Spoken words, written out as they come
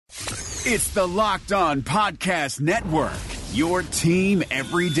It's the Locked On Podcast Network, your team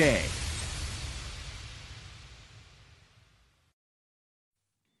every day.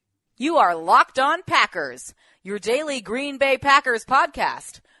 You are Locked On Packers, your daily Green Bay Packers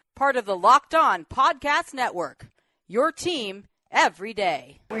podcast, part of the Locked On Podcast Network, your team every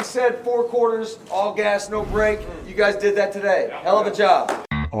day. We said 4 quarters, all gas, no break. You guys did that today. Hell of a job.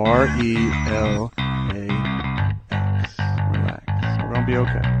 RELAX. Relax. We're going to be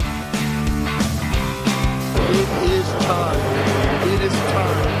okay. It is time. It is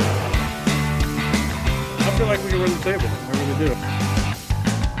time. I feel like we can run the table. What are we going to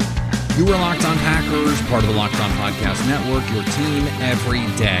do? You are Locked On Packers, part of the Locked On Podcast Network, your team every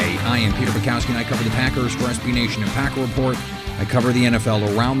day. I am Peter Bukowski, and I cover the Packers for SB Nation and Packer Report. I cover the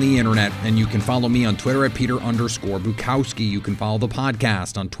NFL around the internet, and you can follow me on Twitter at Peter_Bukowski. You can follow the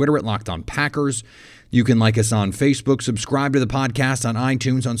podcast on Twitter at Locked On Packers. You can like us on Facebook, subscribe to the podcast on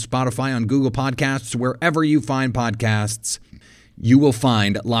iTunes, on Spotify, on Google Podcasts, wherever you find podcasts. You will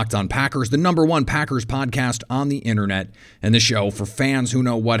find Locked On Packers, the #1 Packers podcast on the internet, and the show for fans who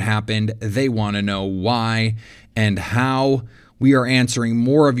know what happened. They want to know why and how. We are answering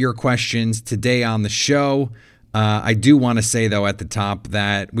more of your questions today on the show. I do want to say, though, at the top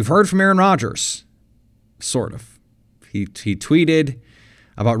that we've heard from Aaron Rodgers, sort of. He tweeted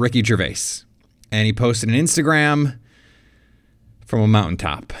about Ricky Gervais, and he posted an Instagram from a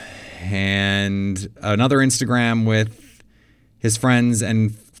mountaintop and another Instagram with his friends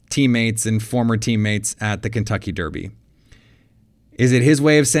and teammates and former teammates at the Kentucky Derby. Is it his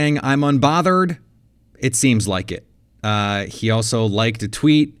way of saying I'm unbothered? It seems like it. He also liked a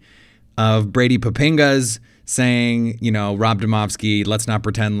tweet of Brady Papinga's saying, Rob Domofsky, let's not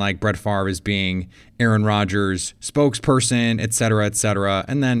pretend like Brett Favre is being Aaron Rodgers' spokesperson, et cetera,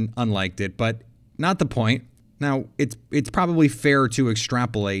 and then unliked it, but not the point. Now, it's probably fair to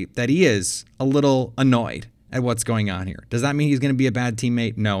extrapolate that he is a little annoyed at what's going on here. Does that mean he's going to be a bad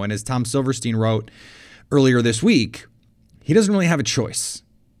teammate? No. And as Tom Silverstein wrote earlier this week, he doesn't really have a choice.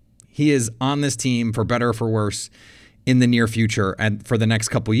 He is on this team for better or for worse in the near future and for the next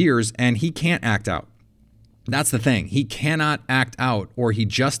couple years, and he can't act out. That's the thing. He cannot act out, or he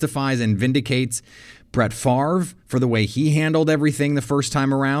justifies and vindicates Brett Favre for the way he handled everything the first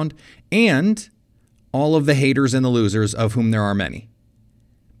time around, and all of the haters and the losers, of whom there are many.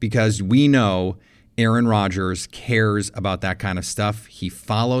 Because we know Aaron Rodgers cares about that kind of stuff. He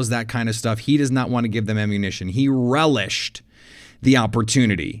follows that kind of stuff. He does not want to give them ammunition. He relished the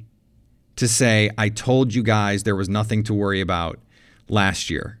opportunity to say, I told you guys there was nothing to worry about last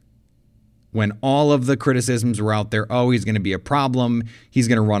year. When all of the criticisms were out there, he's going to be a problem. He's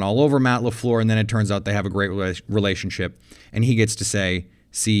going to run all over Matt LaFleur. And then it turns out they have a great relationship. And he gets to say,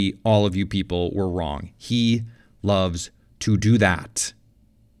 see, all of you people were wrong. He loves to do that.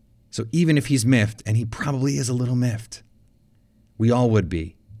 So even if he's miffed, and he probably is a little miffed, we all would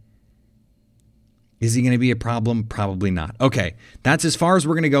be. Is he going to be a problem? Probably not. Okay, that's as far as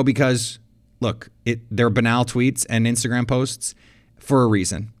we're going to go because, look, they're banal tweets and Instagram posts for a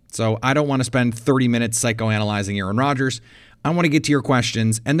reason. So I don't want to spend 30 minutes psychoanalyzing Aaron Rodgers. I want to get to your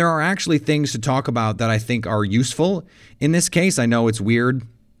questions, and there are actually things to talk about that I think are useful in this case. I know it's weird.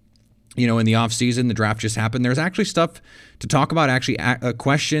 In the offseason, the draft just happened. There's actually stuff to talk about,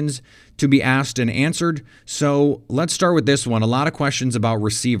 questions to be asked and answered. So let's start with this one. A lot of questions about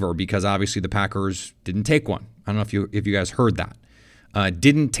receiver because obviously the Packers didn't take one. I don't know if you guys heard that.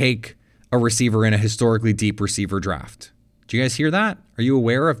 Didn't take a receiver in a historically deep receiver draft. Do you guys hear that? Are you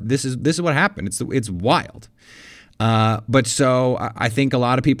aware of this? Is what happened. It's wild. But so I think a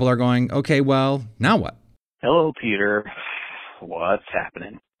lot of people are going, okay, well, now what? Hello, Peter. What's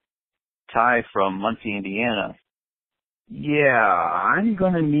happening? Ty from Muncie, Indiana. Yeah, I'm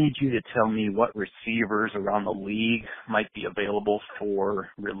going to need you to tell me what receivers around the league might be available for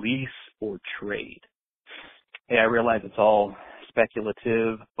release or trade. Hey, I realize it's all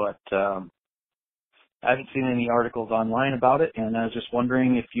speculative, but I haven't seen any articles online about it, and I was just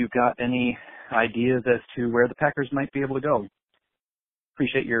wondering if you've got any ideas as to where the Packers might be able to go.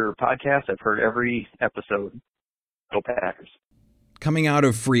 Appreciate your podcast. I've heard every episode. Go Packers. Coming out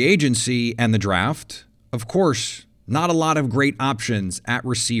of free agency and the draft, of course, not a lot of great options at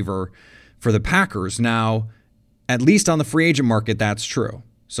receiver for the Packers. Now, at least on the free agent market, that's true.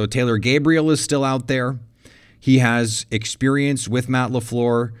 So Taylor Gabriel is still out there. He has experience with Matt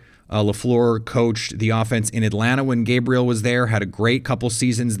LaFleur. LaFleur coached the offense in Atlanta when Gabriel was there, had a great couple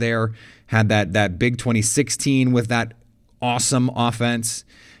seasons there, had that big 2016 with that awesome offense.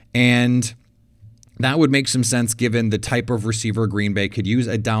 And that would make some sense given the type of receiver Green Bay could use,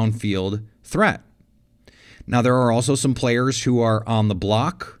 a downfield threat. Now, there are also some players who are on the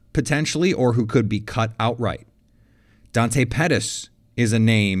block potentially or who could be cut outright. Dante Pettis is a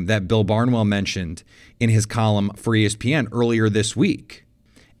name that Bill Barnwell mentioned in his column for ESPN earlier this week.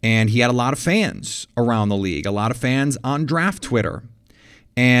 And he had a lot of fans around the league, a lot of fans on draft Twitter,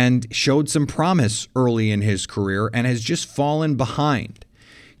 and showed some promise early in his career and has just fallen behind.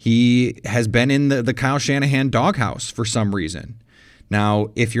 He has been in the Kyle Shanahan doghouse for some reason. Now,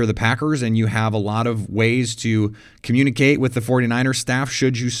 if you're the Packers and you have a lot of ways to communicate with the 49ers staff,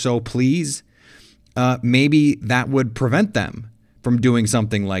 should you so please, maybe that would prevent them from doing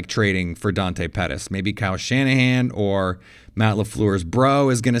something like trading for Dante Pettis. Maybe Kyle Shanahan or Matt LaFleur's bro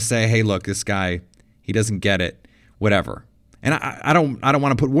is going to say, hey, look, this guy, he doesn't get it, whatever. And I don't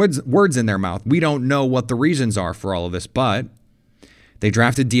want to put words in their mouth. We don't know what the reasons are for all of this, but they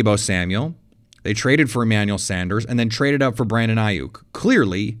drafted Deebo Samuel. They traded for Emmanuel Sanders and then traded up for Brandon Ayuk.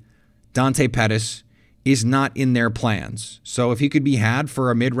 Clearly, Dante Pettis is not in their plans. So if he could be had for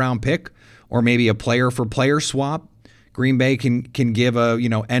a mid-round pick or maybe a player-for-player swap, Green Bay can give a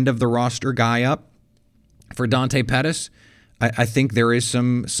end of the roster guy up for Dante Pettis. I think there is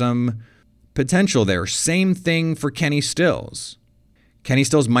some potential there. Same thing for Kenny Stills. Kenny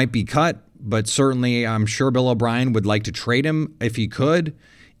Stills might be cut, but certainly I'm sure Bill O'Brien would like to trade him if he could.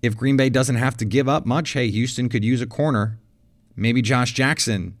 If Green Bay doesn't have to give up much, hey, Houston could use a corner. Maybe Josh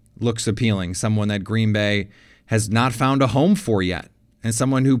Jackson looks appealing, someone that Green Bay has not found a home for yet. And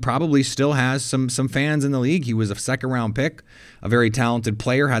someone who probably still has some fans in the league. He was a second-round pick, a very talented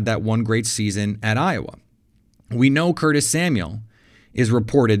player, had that one great season at Iowa. We know Curtis Samuel is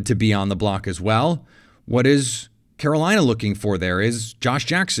reported to be on the block as well. What is Carolina looking for there? Is Josh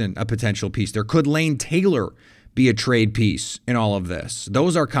Jackson a potential piece there? Could Lane Taylor be a trade piece in all of this?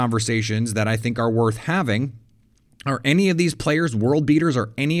 Those are conversations that I think are worth having. Are any of these players world beaters?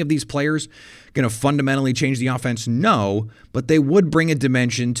 Are any of these players going to fundamentally change the offense? No, but they would bring a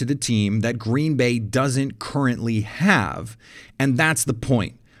dimension to the team that Green Bay doesn't currently have, and that's the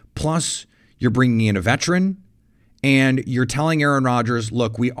point. Plus, you're bringing in a veteran, and you're telling Aaron Rodgers,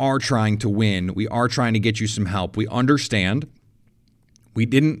 look, we are trying to win. We are trying to get you some help. We understand we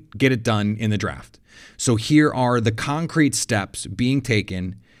didn't get it done in the draft. So here are the concrete steps being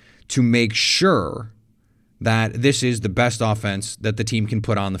taken to make sure that this is the best offense that the team can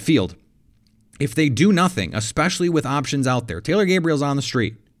put on the field. If they do nothing, especially with options out there, Taylor Gabriel's on the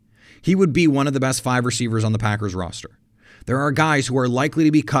street. He would be one of the best 5 receivers on the Packers roster. There are guys who are likely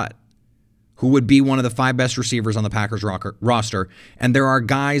to be cut who would be one of the 5 best receivers on the Packers roster, and there are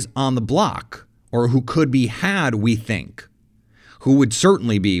guys on the block, or who could be had, we think, who would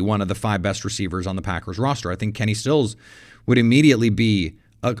certainly be one of the 5 best receivers on the Packers roster. I think Kenny Stills would immediately be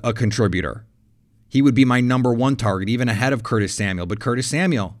a contributor. He would be my number 1 target, even ahead of Curtis Samuel. But Curtis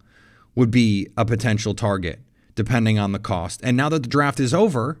Samuel would be a potential target, depending on the cost. And now that the draft is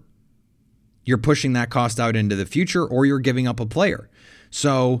over, you're pushing that cost out into the future, or you're giving up a player.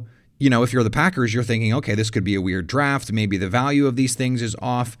 So, if you're the Packers, you're thinking, okay, this could be a weird draft. Maybe the value of these things is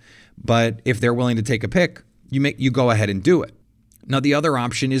off. But if they're willing to take a pick, you go ahead and do it. Now, the other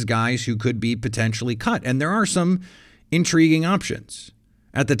option is guys who could be potentially cut. And there are some intriguing options.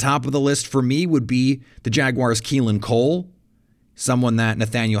 At the top of the list for me would be the Jaguars' Keelan Cole, someone that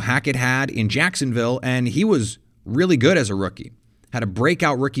Nathaniel Hackett had in Jacksonville, and he was really good as a rookie. Had a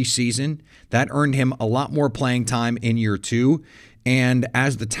breakout rookie season that earned him a lot more playing time in year 2. And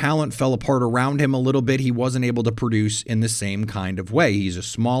as the talent fell apart around him a little bit, he wasn't able to produce in the same kind of way. He's a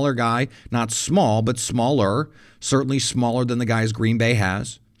smaller guy, not small, but smaller, certainly smaller than the guys Green Bay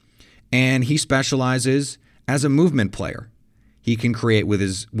has. And he specializes as a movement player. He can create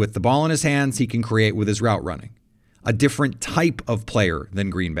with the ball in his hands. He can create with his route running. A different type of player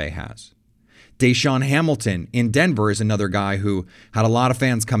than Green Bay has. Deshaun Hamilton in Denver is another guy who had a lot of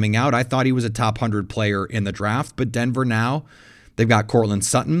fans coming out. I thought he was a top 100 player in the draft, but Denver now, they've got Cortland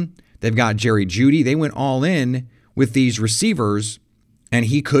Sutton. They've got Jerry Jeudy. They went all in with these receivers, and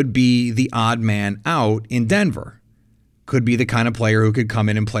he could be the odd man out in Denver. Could be the kind of player who could come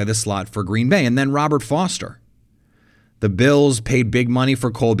in and play the slot for Green Bay. And then Robert Foster. The Bills paid big money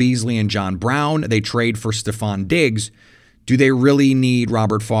for Cole Beasley and John Brown. They trade for Stephon Diggs. Do they really need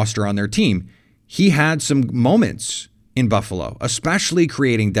Robert Foster on their team? He had some moments in Buffalo, especially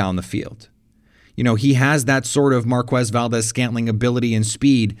creating down the field. He has that sort of Marquez Valdez-Scantling ability and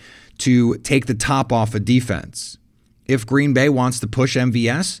speed to take the top off a defense. If Green Bay wants to push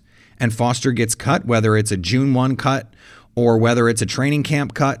MVS and Foster gets cut, whether it's a June 1 cut or whether it's a training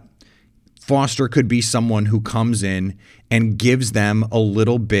camp cut, Foster could be someone who comes in and gives them a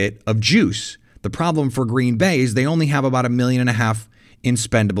little bit of juice. The problem for Green Bay is they only have about $1.5 million in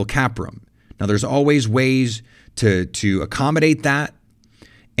spendable cap room. Now, there's always ways to accommodate that,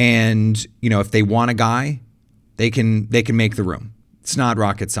 And, if they want a guy, they can make the room. It's not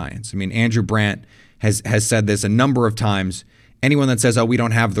rocket science. I mean, Andrew Brandt has said this a number of times. Anyone that says, oh, we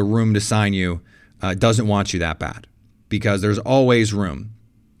don't have the room to sign you, doesn't want you that bad, because there's always room.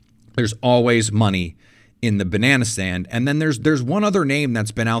 There's always money in the banana stand. And then there's one other name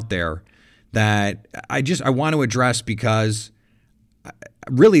that's been out there that I want to address, because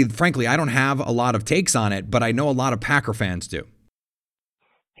really, frankly, I don't have a lot of takes on it, but I know a lot of Packer fans do.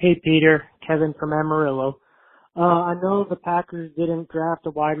 Hey, Peter. Kevin from Amarillo. I know the Packers didn't draft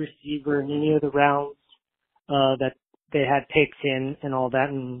a wide receiver in any of the rounds that they had picks in and all that,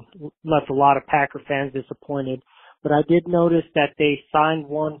 and left a lot of Packer fans disappointed. But I did notice that they signed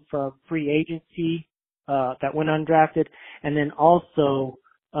one from free agency that went undrafted, and then also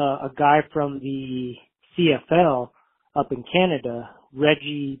a guy from the CFL up in Canada,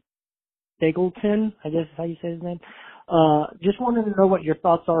 Reggie Begelton, I guess is how you say his name. Just wanted to know what your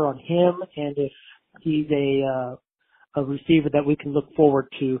thoughts are on him, and if he's a receiver that we can look forward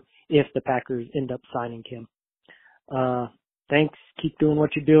to if the Packers end up signing him. Thanks. Keep doing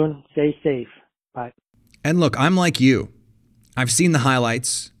what you're doing. Stay safe. Bye. And look, I'm like you. I've seen the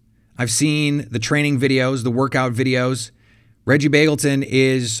highlights. I've seen the training videos, the workout videos. Reggie Begelton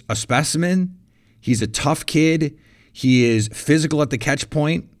is a specimen. He's a tough kid. He is physical at the catch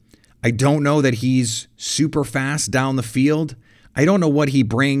point. I don't know that he's super fast down the field. I don't know what he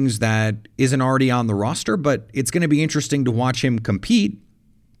brings that isn't already on the roster, but it's going to be interesting to watch him compete.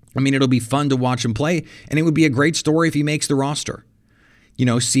 I mean, it'll be fun to watch him play, and it would be a great story if he makes the roster.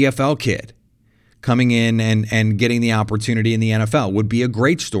 CFL kid coming in and getting the opportunity in the NFL would be a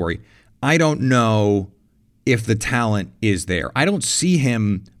great story. I don't know if the talent is there. I don't see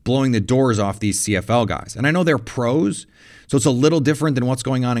him blowing the doors off these CFL guys. And I know they're pros, so it's a little different than what's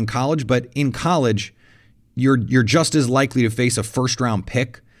going on in college, but in college, you're just as likely to face a first-round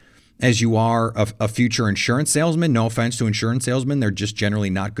pick as you are a future insurance salesman. No offense to insurance salesmen. They're just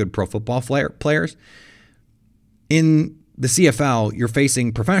generally not good pro football players. In the CFL, you're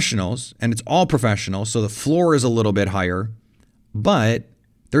facing professionals, and it's all professionals, so the floor is a little bit higher, but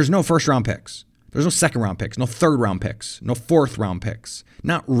there's no first-round picks. There's no second-round picks, no third-round picks, no fourth-round picks.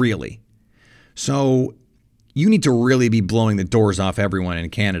 Not really. So you need to really be blowing the doors off everyone in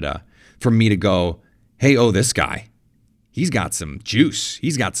Canada for me to go, hey, this guy, he's got some juice.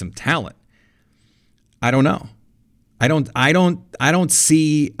 He's got some talent. I don't know. I don't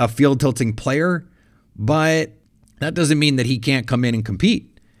see a field tilting player, but that doesn't mean that he can't come in and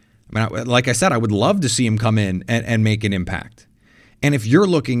compete. I mean, like I said, I would love to see him come in and make an impact. And if you're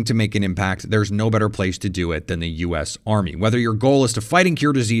looking to make an impact, there's no better place to do it than the U.S. Army. Whether your goal is to fight and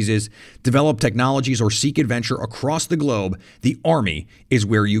cure diseases, develop technologies, or seek adventure across the globe, the Army is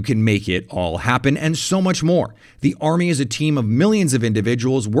where you can make it all happen, and so much more. The Army is a team of millions of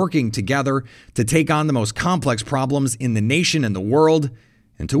individuals working together to take on the most complex problems in the nation and the world,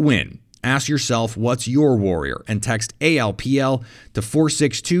 and to win. Ask yourself, what's your warrior? And text ALPL to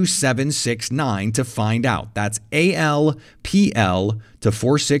 462-769 to find out. That's ALPL to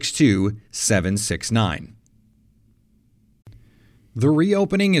 462-769. The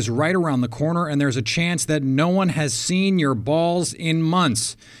reopening is right around the corner, and there's a chance that no one has seen your balls in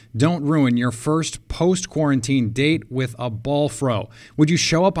months. Don't ruin your first post-quarantine date with a ball fro. Would you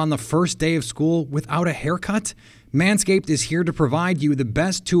show up on the first day of school without a haircut? Manscaped is here to provide you the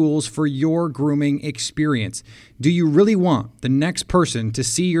best tools for your grooming experience. Do you really want the next person to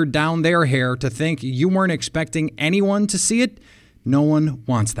see your down there hair to think you weren't expecting anyone to see it? No one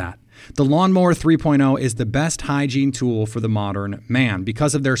wants that. The Lawnmower 3.0 is the best hygiene tool for the modern man.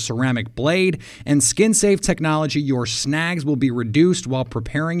 Because of their ceramic blade and skin-safe technology, your snags will be reduced while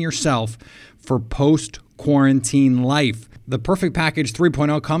preparing yourself for post-quarantine life. The Perfect Package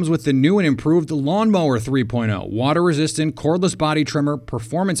 3.0 comes with the new and improved Lawnmower 3.0, water-resistant, cordless body trimmer,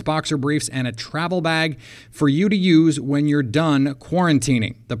 performance boxer briefs, and a travel bag for you to use when you're done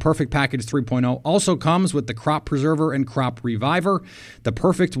quarantining. The Perfect Package 3.0 also comes with the Crop Preserver and Crop Reviver, the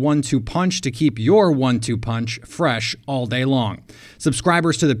perfect 1-2 punch to keep your 1-2 punch fresh all day long.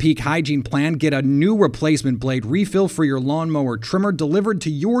 Subscribers to the Peak Hygiene Plan get a new replacement blade refill for your lawnmower trimmer delivered to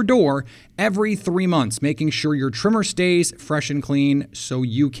your door every 3 months, making sure your trimmer stays fresh and clean so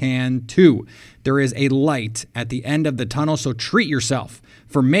you can too. There is a light at the end of the tunnel, so treat yourself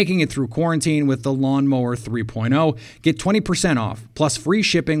for making it through quarantine with the Lawnmower 3.0. Get 20% off plus free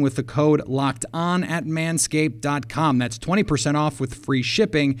shipping with the code LOCKEDON at manscaped.com. That's 20% off with free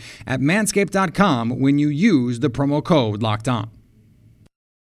shipping at manscaped.com when you use the promo code LOCKEDON.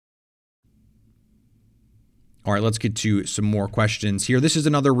 All right, let's get to some more questions here. This is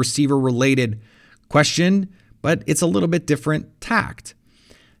another receiver-related question, but it's a little bit different tact.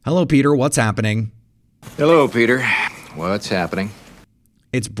 Hello, Peter. What's happening? Hello, Peter. What's happening?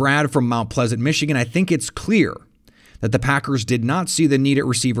 It's Brad from Mount Pleasant, Michigan. I think it's clear that the Packers did not see the need at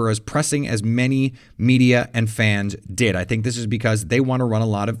receiver as pressing as many media and fans did. I think this is because they want to run a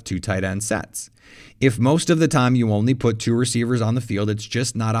lot of two tight end sets. If most of the time you only put two receivers on the field, it's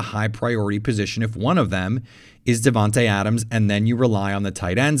just not a high priority position if one of them is Davante Adams, and then you rely on the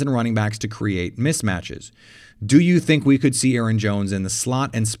tight ends and running backs to create mismatches. Do you think we could see Aaron Jones in the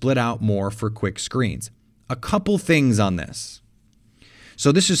slot and split out more for quick screens? A couple things on this.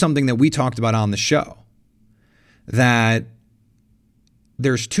 So this is something that we talked about on the show, that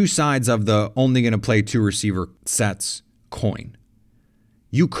there's two sides of the only going to play two receiver sets coin.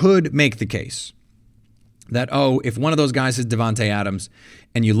 You could make the case that, if one of those guys is Davante Adams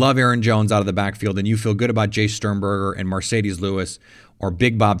and you love Aaron Jones out of the backfield and you feel good about Jay Sternberger and Mercedes Lewis or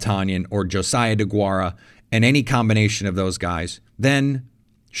Big Bob Tonyan or Josiah DeGuara and any combination of those guys, then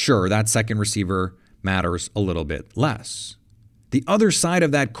sure, that second receiver matters a little bit less. The other side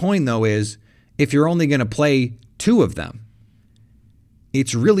of that coin, though, is if you're only going to play two of them,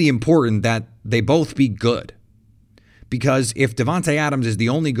 it's really important that they both be good. Because if Davante Adams is the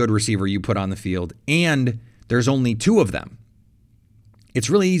only good receiver you put on the field and there's only two of them, it's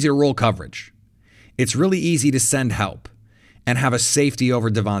really easy to roll coverage. It's really easy to send help and have a safety over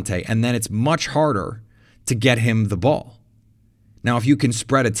Davante, and then it's much harder to get him the ball. Now, if you can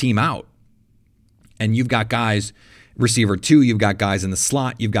spread a team out and you've got guys, receiver two, you've got guys in the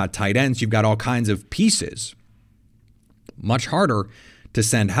slot, you've got tight ends, you've got all kinds of pieces, much harder to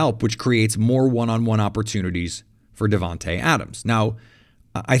send help, which creates more one-on-one opportunities for Davante Adams. Now,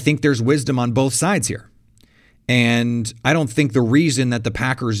 I think there's wisdom on both sides here. And I don't think the reason that the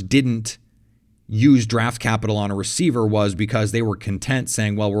Packers didn't use draft capital on a receiver was because they were content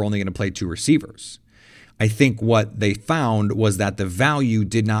saying, well, we're only going to play two receivers. I think what they found was that the value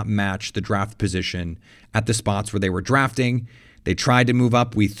did not match the draft position at the spots where they were drafting. They tried to move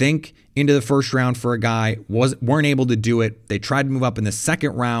up, we think, into the first round for a guy, weren't able to do it. They tried to move up in the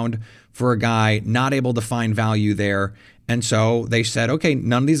second round for a guy, not able to find value there. And so they said, okay,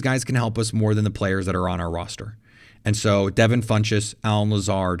 none of these guys can help us more than the players that are on our roster. And so Devin Funchess, Alan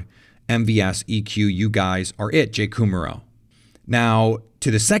Lazard, MVS, EQ, you guys are it, Jay Kumaro. Now, to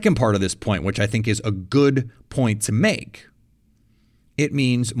the second part of this point, which I think is a good point to make, it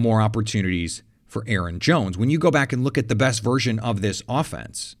means more opportunities for Aaron Jones. When you go back and look at the best version of this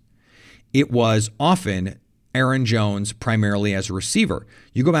offense, it was often Aaron Jones primarily as a receiver.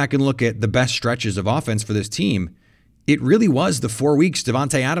 You go back and look at the best stretches of offense for this team, it really was the 4 weeks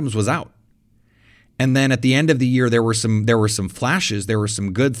Davante Adams was out. And then at the end of the year, there were some flashes, there were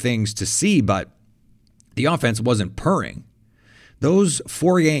some good things to see, but the offense wasn't purring. Those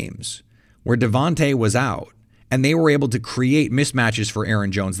 4 games where Davante was out and they were able to create mismatches for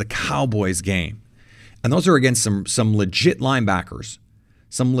Aaron Jones, the Cowboys game, and those are against some legit linebackers,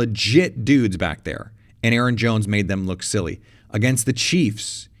 some legit dudes back there, and Aaron Jones made them look silly. Against the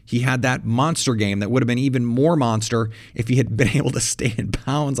Chiefs, he had that monster game that would have been even more monster if he had been able to stay in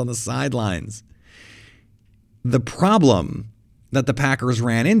bounds on the sidelines. The problem that the Packers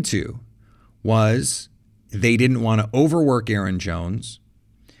ran into was they didn't want to overwork Aaron Jones.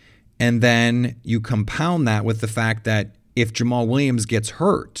 And then you compound that with the fact that if Jamal Williams gets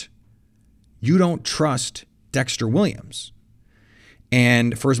hurt, you don't trust Dexter Williams.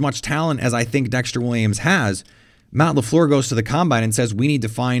 And for as much talent as I think Dexter Williams has, Matt LaFleur goes to the combine and says, we need to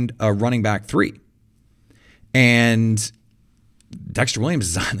find a running back 3. And Dexter Williams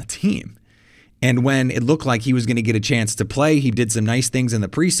is on the team. And when it looked like he was going to get a chance to play, he did some nice things in the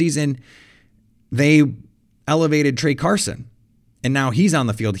preseason. They elevated Trey Carson, and now he's on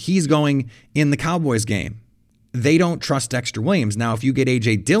the field. He's going in the Cowboys game. They don't trust Dexter Williams. Now, if you get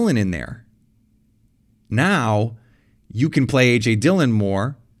A.J. Dillon in there, now you can play A.J. Dillon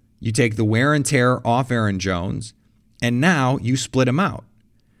more. You take the wear and tear off Aaron Jones, and now you split him out.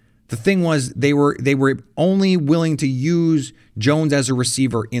 The thing was they were only willing to use Jones as a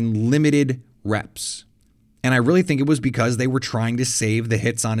receiver in limited reps. And I really think it was because they were trying to save the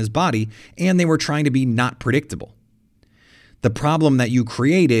hits on his body and they were trying to be not predictable. The problem that you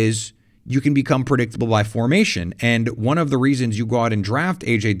create is you can become predictable by formation. And one of the reasons you go out and draft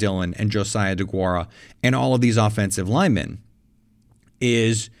A.J. Dillon and Josiah DeGuara and all of these offensive linemen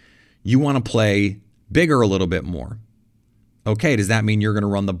is you want to play bigger a little bit more. Okay, does that mean you're going to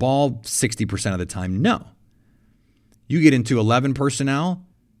run the ball 60% of the time? No. You get into 11 personnel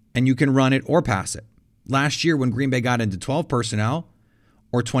and you can run it or pass it. Last year when Green Bay got into 12 personnel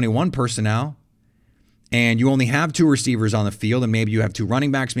or 21 personnel and you only have 2 receivers on the field and maybe you have 2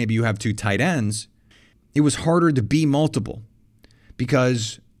 running backs, maybe you have 2 tight ends, it was harder to be multiple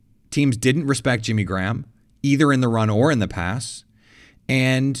because Teams didn't respect Jimmy Graham, either in the run or in the pass.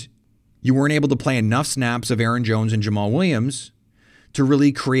 And you weren't able to play enough snaps of Aaron Jones and Jamal Williams to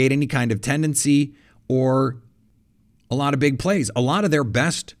really create any kind of tendency or a lot of big plays. A lot of their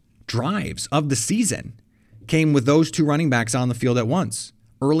best drives of the season came with those two running backs on the field at once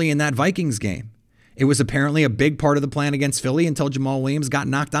early in that Vikings game. It was apparently a big part of the plan against Philly until Jamal Williams got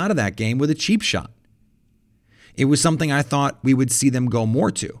knocked out of that game with a cheap shot. It was something I thought we would see them go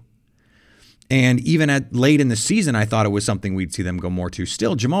more to. And even at late in the season, I thought it was something we'd see them go more to.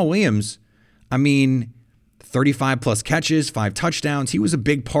 Still, Jamal Williams, 35 plus catches, 5 touchdowns. He was a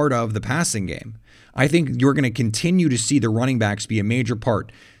big part of the passing game. I think you're going to continue to see the running backs be a major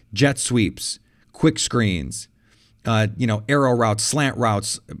part. Jet sweeps, quick screens, arrow routes, slant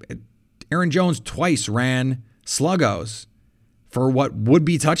routes. Aaron Jones twice ran sluggos for what would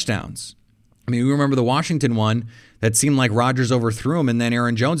be touchdowns. We remember the Washington one that seemed like Rodgers overthrew him, and then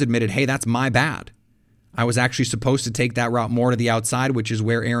Aaron Jones admitted, hey, that's my bad. I was actually supposed to take that route more to the outside, which is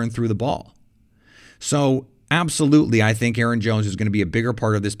where Aaron threw the ball. So absolutely, I think Aaron Jones is going to be a bigger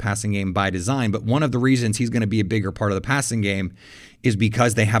part of this passing game by design, but one of the reasons he's going to be a bigger part of the passing game is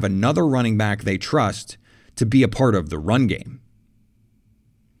because they have another running back they trust to be a part of the run game.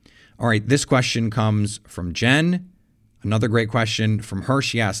 All right, this question comes from Jen. Another great question from her.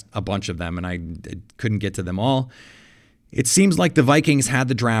 She asked a bunch of them, and I couldn't get to them all. It seems like the Vikings had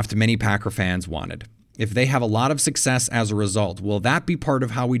the draft many Packer fans wanted. If they have a lot of success as a result, will that be part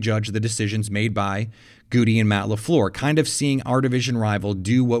of how we judge the decisions made by Goody and Matt LaFleur, kind of seeing our division rival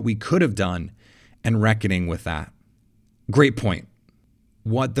do what we could have done and reckoning with that? Great point.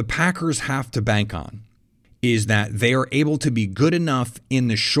 What the Packers have to bank on is that they are able to be good enough in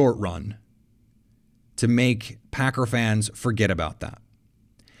the short run to make Packer fans forget about that.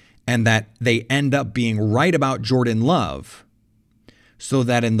 And that they end up being right about Jordan Love so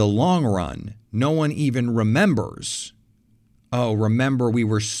that in the long run, no one even remembers, oh, remember we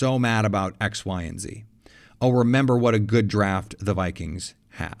were so mad about X, Y, and Z. Oh, remember what a good draft the Vikings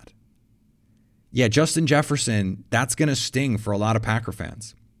had. Yeah, Justin Jefferson, that's going to sting for a lot of Packer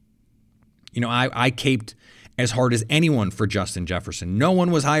fans. I caped as hard as anyone for Justin Jefferson. No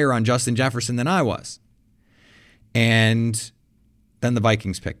one was higher on Justin Jefferson than I was. And then the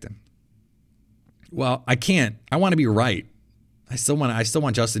Vikings picked him. Well, I can't. I want to be right. I still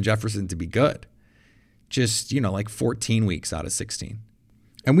want Justin Jefferson to be good. Just, 14 weeks out of 16.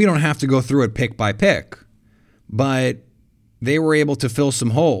 And we don't have to go through it pick by pick. But they were able to fill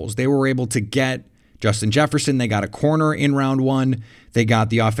some holes. They were able to get Justin Jefferson. They got a corner in round 1. They got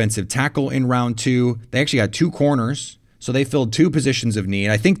the offensive tackle in round 2. They actually got 2 corners. So they filled 2 positions of need.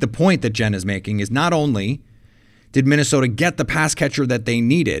 I think the point that Jen is making is not only did Minnesota get the pass catcher that they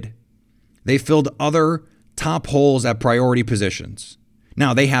needed, they filled other top holes at priority positions.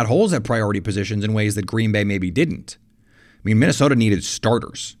 Now, they had holes at priority positions in ways that Green Bay maybe didn't. Minnesota needed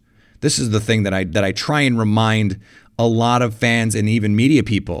starters. This is the thing that I try and remind a lot of fans and even media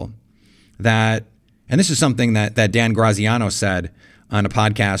people that, and this is something that Dan Graziano said on a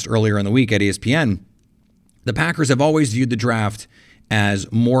podcast earlier in the week at ESPN, the Packers have always viewed the draft as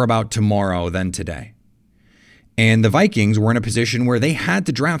more about tomorrow than today. And the Vikings were in a position where they had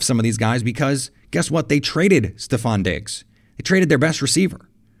to draft some of these guys because, guess what? They traded Stephon Diggs. They traded their best receiver,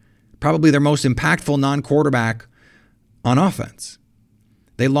 probably their most impactful non-quarterback on offense.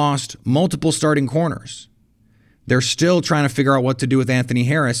 They lost multiple starting corners. They're still trying to figure out what to do with Anthony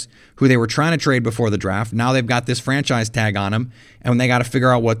Harris, who they were trying to trade before the draft. Now they've got this franchise tag on him, and they got to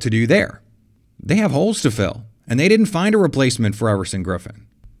figure out what to do there. They have holes to fill, and they didn't find a replacement for Everson Griffin.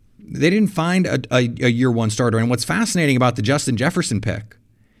 They didn't find a year 1 starter. And what's fascinating about the Justin Jefferson pick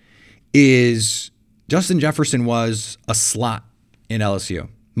is Justin Jefferson was a slot in LSU.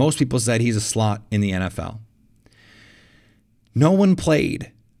 Most people said he's a slot in the NFL. No one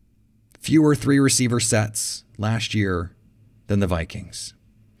played fewer 3 receiver sets last year than the Vikings.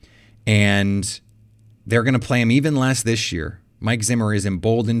 And they're going to play him even less this year. Mike Zimmer is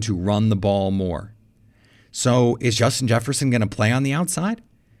emboldened to run the ball more. So is Justin Jefferson going to play on the outside?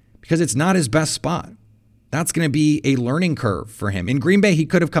 Because it's not his best spot. That's going to be a learning curve for him. In Green Bay, he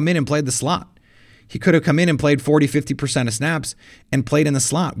could have come in and played the slot. He could have come in and played 40, 50% of snaps and played in the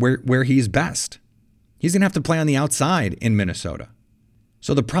slot where he's best. He's going to have to play on the outside in Minnesota.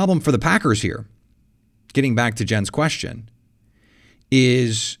 So the problem for the Packers here, getting back to Jen's question,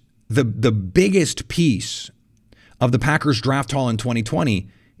 is the biggest piece of the Packers draft haul in 2020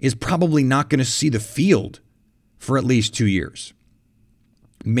 is probably not going to see the field for at least 2 years.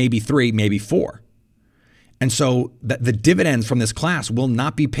 Maybe 3, maybe 4. And so the dividends from this class will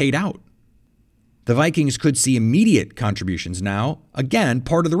not be paid out. the Vikings could see immediate contributions. Now, again,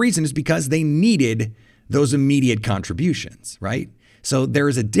 part of the reason is because they needed those immediate contributions, right? So there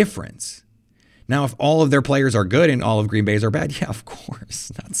is a difference. Now, if all of their players are good and all of Green Bay's are bad, yeah, of course.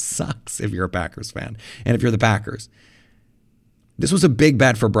 That sucks if you're a Packers fan and if you're the Packers. This was a big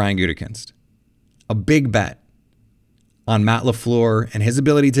bet for Brian Gutekunst. A big bet on Matt LaFleur and his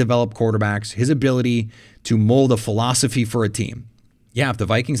ability to develop quarterbacks, his ability to mold a philosophy for a team. Yeah, if the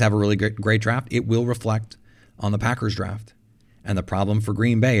Vikings have a really great draft, it will reflect on the Packers draft. And the problem for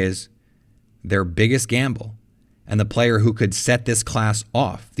Green Bay is their biggest gamble and the player who could set this class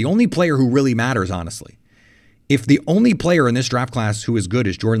off. The only player who really matters, honestly. If the only player in this draft class who is good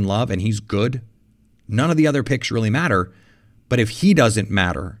is Jordan Love, and he's good, none of the other picks really matter. But if he doesn't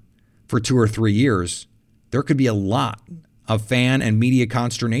matter for 2 or 3 years, there could be a lot of fan and media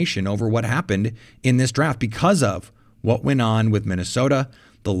consternation over what happened in this draft because of what went on with Minnesota.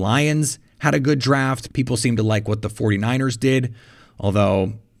 The Lions had a good draft. People seem to like what the 49ers did,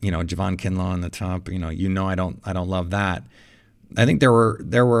 although, Javon Kinlaw on the top, I don't love that. I think there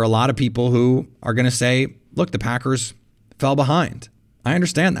were a lot of people who are going to say, look, the Packers fell behind. I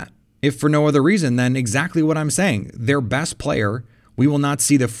understand that. If for no other reason than exactly what I'm saying, their best player, we will not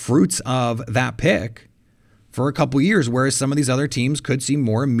see the fruits of that pick for a couple years, whereas some of these other teams could see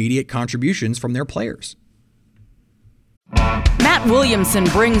more immediate contributions from their players. Matt Williamson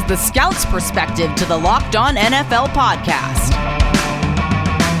brings the scout's perspective to the Locked On NFL podcast.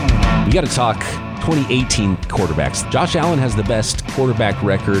 We got to talk 2018 quarterbacks. Josh Allen has the best quarterback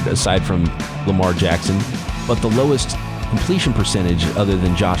record aside from Lamar Jackson, but the lowest completion percentage other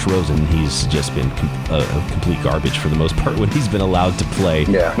than Josh Rosen. He's just been complete garbage for the most part when he's been allowed to play.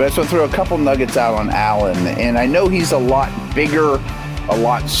 Yeah, but I just want to throw a couple nuggets out on Allen, and I know he's a lot bigger, a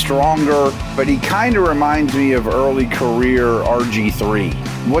lot stronger, but he kind of reminds me of early career RG3.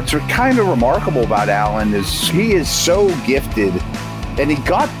 What's kind of remarkable about Allen is he is so gifted, and he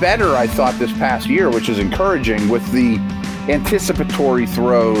got better, I thought, this past year, which is encouraging with the anticipatory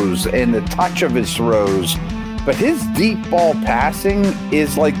throws and the touch of his throws. But his deep ball passing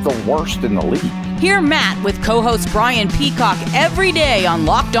is like the worst in the league. Hear Matt with co-host Brian Peacock every day on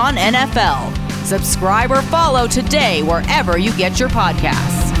Locked On NFL. Subscribe or follow today wherever you get your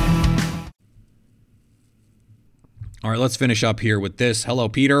podcasts. All right, let's finish up here with this. Hello,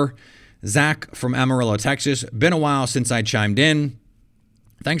 Peter. Zach from Amarillo, Texas. Been a while since I chimed in.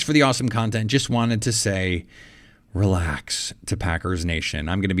 Thanks for the awesome content. Just wanted to say, relax to Packers Nation.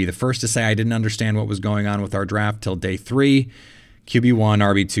 I'm going to be the first to say I didn't understand what was going on with our draft till day 3. QB1,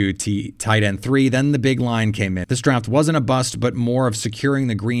 RB2, tight end 3. Then the big line came in. This draft wasn't a bust, but more of securing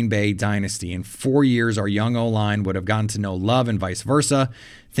the Green Bay dynasty. In 4 years, our young O-line would have gotten to know Love and vice versa.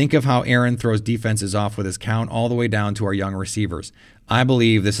 Think of how Aaron throws defenses off with his count all the way down to our young receivers. I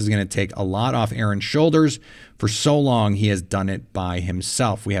believe this is going to take a lot off Aaron's shoulders. For so long, he has done it by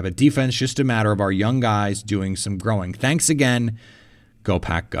himself. We have a defense, just a matter of our young guys doing some growing. Thanks again. Go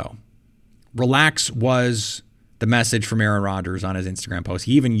Pack, go. Relax was the message from Aaron Rodgers on his Instagram post.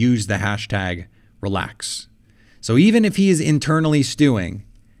 He even used the hashtag relax. So even if he is internally stewing,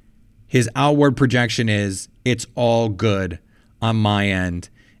 his outward projection is it's all good on my end.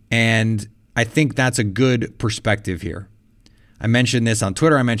 And I think that's a good perspective here. I mentioned this on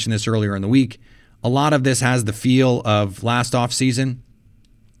Twitter. I mentioned this earlier in the week. A lot of this has the feel of last offseason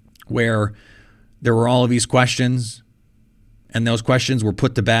where there were all of these questions and those questions were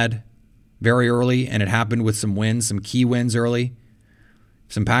put to bed very early, and it happened with some wins, some key wins early.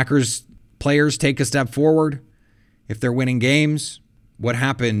 Some Packers players take a step forward. If they're winning games, what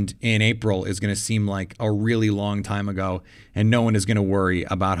happened in April is going to seem like a really long time ago, and no one is going to worry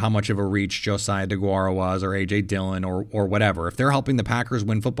about how much of a reach Josiah DeGuara was or A.J. Dillon or whatever. If they're helping the Packers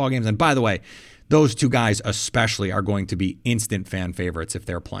win football games, and by the way, those two guys especially are going to be instant fan favorites if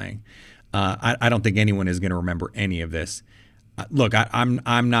they're playing. I don't think anyone is going to remember any of this. Look,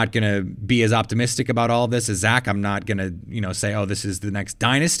 I'm not going to be as optimistic about all of this as Zach. I'm not going to say, oh, this is the next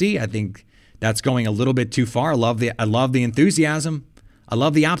dynasty. I think that's going a little bit too far. I love the enthusiasm. I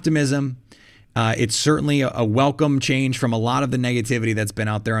love the optimism. It's certainly a welcome change from a lot of the negativity that's been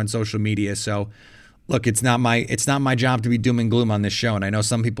out there on social media. So, look, it's not my job to be doom and gloom on this show. And I know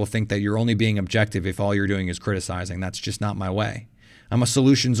some people think that you're only being objective if all you're doing is criticizing. That's just not my way. I'm a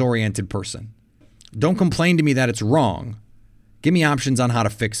solutions-oriented person. Don't complain to me that it's wrong. Give me options on how to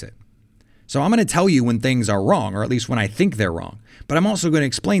fix it. So I'm going to tell you when things are wrong, or at least when I think they're wrong. But I'm also going to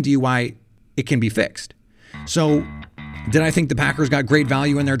explain to you why it can be fixed. So did I think the Packers got great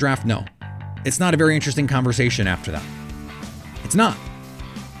value in their draft? No. It's not a very interesting conversation after that. It's not.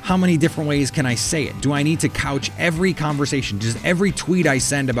 how many different ways can I say it? Do I need to couch every conversation, just every tweet I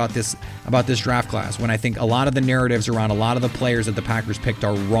send about this draft class when I think a lot of the narratives around a lot of the players that the Packers picked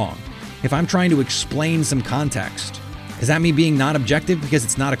are wrong? If I'm trying to explain some context, is that me being not objective because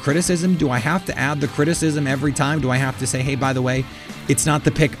it's not a criticism? Do I have to add the criticism every time? Do I have to say, hey, by the way, it's not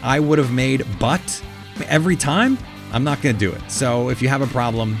the pick I would have made, but every time? I'm not going to do it. So if you have a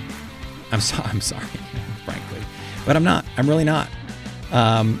problem, I'm sorry, frankly. But I'm not. I'm really not.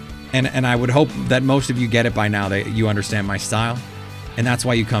 And I would hope that most of you get it by now, that you understand my style. And that's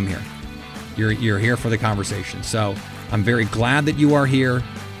why you come here. You're here for the conversation. So I'm very glad that you are here.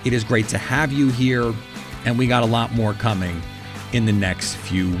 It is great to have you here. And we got a lot more coming in the next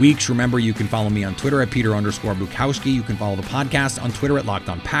few weeks. Remember, you can follow me on Twitter at Peter_Bukowski. You can follow the podcast on Twitter at Locked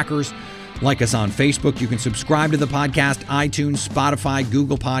On Packers. Like us on Facebook. You can subscribe to the podcast, iTunes, Spotify,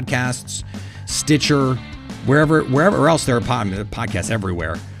 Google Podcasts, Stitcher, wherever else there are podcasts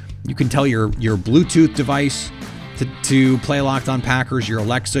everywhere. You can tell your Bluetooth device to play Locked On Packers, your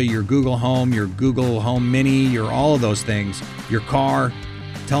Alexa, your Google Home, your Google Home Mini, your all of those things, your car.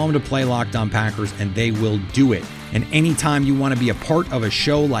 Tell them to play Locked On Packers, and they will do it. And anytime you want to be a part of a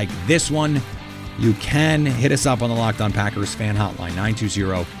show like this one, you can hit us up on the Locked On Packers fan hotline,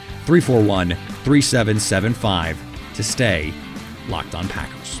 920-341-3775 to stay Locked On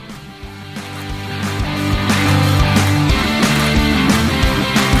Packers.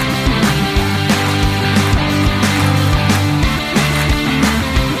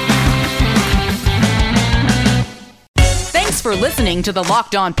 Thanks for listening to the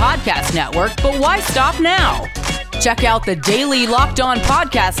Locked On Podcast Network, but why stop now? Check out the daily Locked On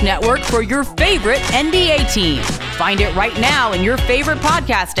Podcast Network for your favorite NBA team. Find it right now in your favorite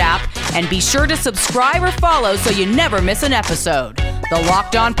podcast app, and be sure to subscribe or follow so you never miss an episode. The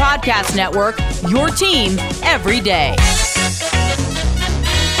Locked On Podcast Network, your team every day.